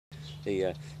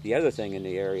The other thing in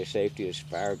the area of safety is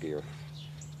fire gear.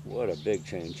 What a big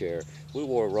change there. We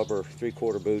wore rubber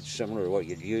three-quarter boots similar to what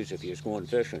you'd use if you was going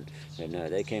fishing, and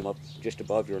they came up just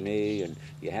above your knee, and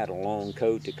you had a long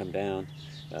coat to come down.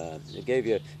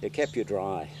 It kept you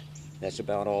dry. That's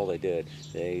about all they did.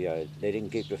 They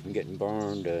didn't keep you from getting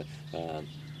burned, and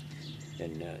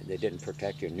they didn't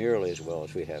protect you nearly as well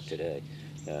as we have today.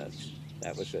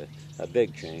 That was a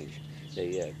big change.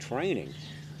 The training.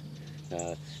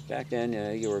 Back then,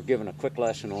 you were given a quick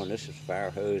lesson on this is a fire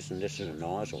hose and this is a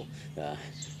nozzle,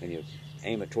 and you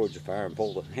aim it towards the fire and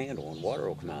pull the handle and water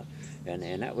will come out.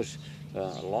 And that was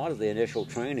a lot of the initial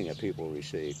training that people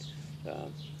received.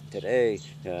 Today,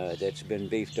 that's been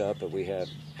beefed up, but we have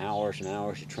hours and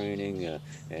hours of training,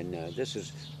 and this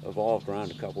has evolved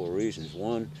around a couple of reasons.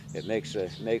 One, it makes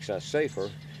us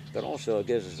safer, but also it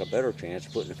gives us a better chance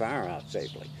of putting the fire out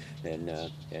safely and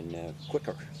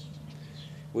quicker.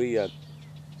 We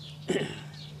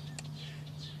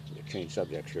change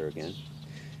subjects here again.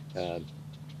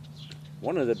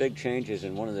 One of the big changes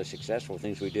and one of the successful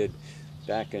things we did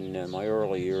back in my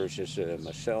early years is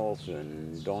myself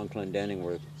and Don Clendenning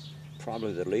were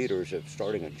probably the leaders of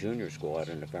starting a junior squad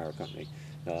in the fire company.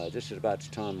 This is about the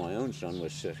time my own son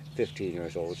was 15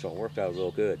 years old, so it worked out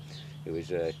real good. It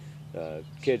was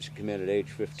kids come in at age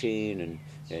 15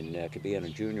 and could be in a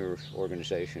junior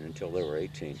organization until they were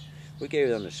 18. We gave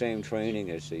them the same training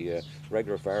as the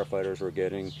regular firefighters were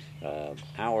getting,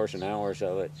 hours and hours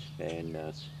of it, and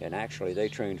actually they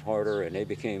trained harder and they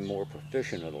became more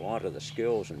proficient at a lot of the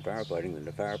skills in firefighting than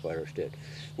the firefighters did.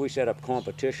 We set up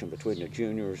competition between the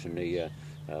juniors and the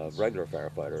regular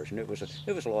firefighters, and it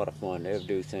was a lot of fun. They would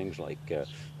do things like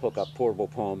hook up portable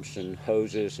pumps and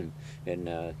hoses, and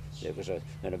it was an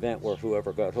event where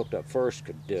whoever got hooked up first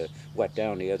could wet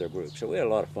down the other group. So we had a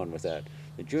lot of fun with that.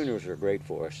 The juniors are great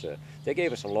for us. They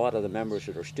gave us a lot of the members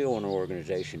that are still in our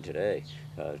organization today.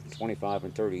 25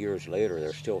 and 30 years later,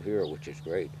 they're still here, which is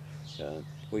great.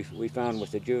 We found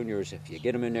with the juniors, if you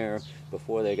get them in there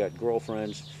before they got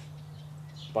girlfriends,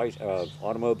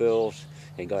 automobiles,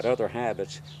 and got other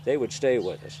habits, they would stay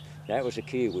with us. That was the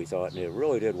key, we thought, and it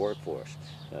really did work for us.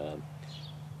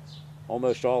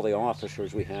 Almost all the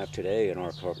officers we have today in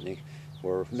our company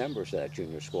were members of that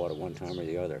junior squad at one time or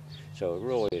the other. So it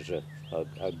really is a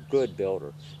good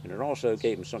builder. And it also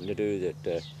gave them something to do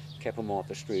that kept them off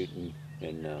the street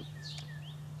and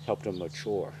helped them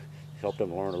mature, helped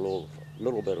them learn a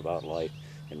little bit about life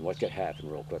and what could happen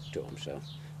real quick to them. So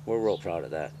we're real proud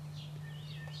of that.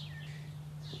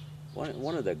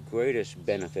 One of the greatest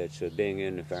benefits of being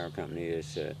in the fire company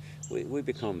is we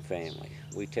become family.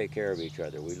 We take care of each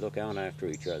other. We look out after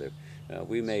each other.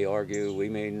 We may argue. We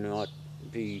may not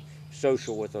be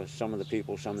social with some of the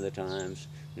people some of the times,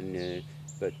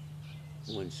 but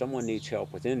when someone needs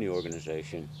help within the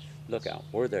organization, look out.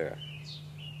 We're there.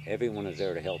 Everyone is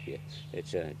there to help you.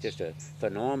 It's just a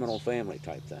phenomenal family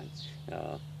type thing.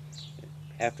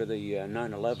 After the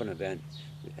 9/11 event,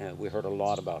 we heard a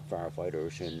lot about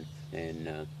firefighters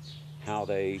and how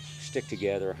they stick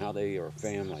together, how they are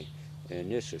family,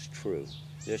 and this is true.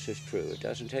 This is true. It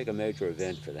doesn't take a major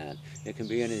event for that. It can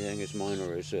be anything as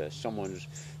minor as someone's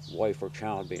wife or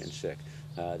child being sick.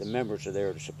 The members are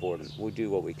there to support them. We do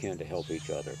what we can to help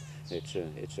each other. It's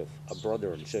a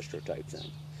brother and sister type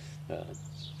thing.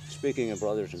 Speaking of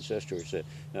brothers and sisters,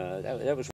 that was